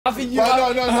I think you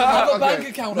have a bank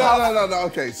account. No.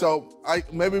 Okay, so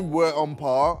maybe we're on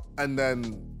par, and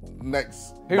then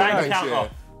next year,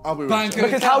 I'll be rich.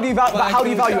 Because how do you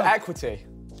value equity?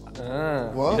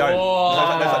 What? You don't.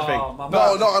 No such thing.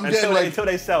 No, I'm getting like until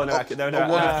they sell, no a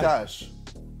wad of cash.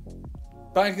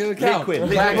 Bank account. Liquid.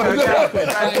 Bank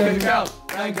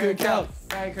account.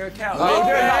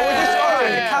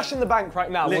 Cash in the bank right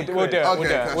now. We'll do it. We'll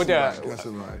do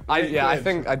it.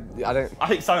 I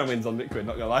think Simon wins on liquid.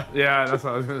 Not gonna lie. Yeah, that's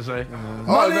what I was gonna say.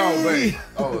 Oh no, wait.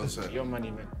 Oh, sorry. Your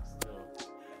money, man.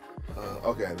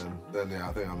 Okay then yeah,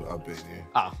 I think I'll beat you.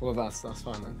 Ah, well that's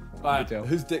fine then. Right,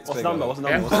 whose dick's What's the bigger? number? What's the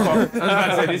I number? was about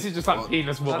to say, this is just like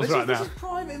penis balls right now. This is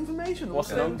private information. What's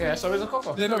the number? Yeah, so is a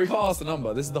cocker. No, we can't ask the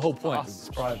number. This is the whole point. It's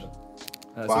private.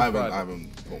 But I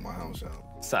haven't bought my house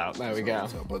out. So there we go.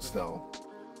 But still.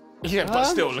 Yeah, but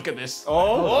still, look at this.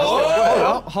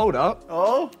 Hold up.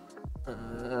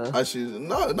 Actually,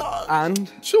 no.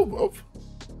 And Chill, bro.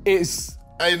 it's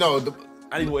Hey, no.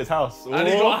 And he bought his house. And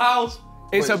he got a house.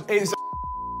 it's a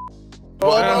I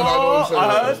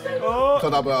heard.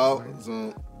 Cut up out.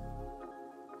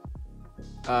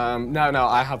 no,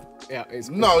 I have it's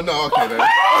No, okay then.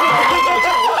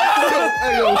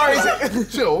 Hey, yo,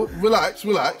 chill, relax.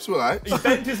 He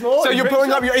bent his more. So you're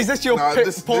pulling up is this your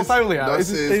portfolio? This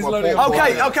is my loading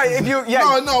portfolio. Okay, if you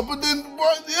No, but then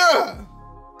what? Yeah.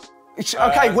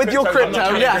 Okay, with your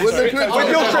crypto, yeah. With your crypto,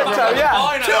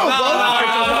 yeah. Chill, bro.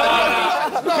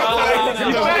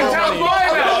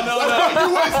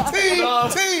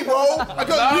 UST, bro. I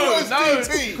got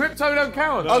USDT. Crypto don't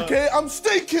count. Okay, I'm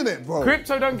staking it, bro.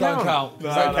 Crypto don't count. Count. You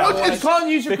can't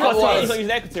use your Because he's crypto. not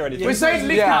using equity or anything. We're saying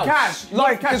liquid cash.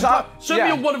 Show me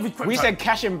your wallet with crypto. We said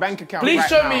cash in bank account. Please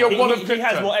show me your wallet with He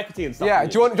has crypto. more equity and stuff. Yeah,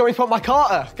 do you want me to put my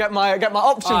Carter? Get my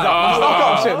options up, my stock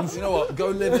options. You know what? Go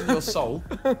live in your soul,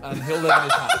 and he'll live in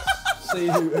his house. See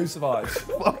who survives.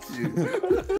 Fuck you.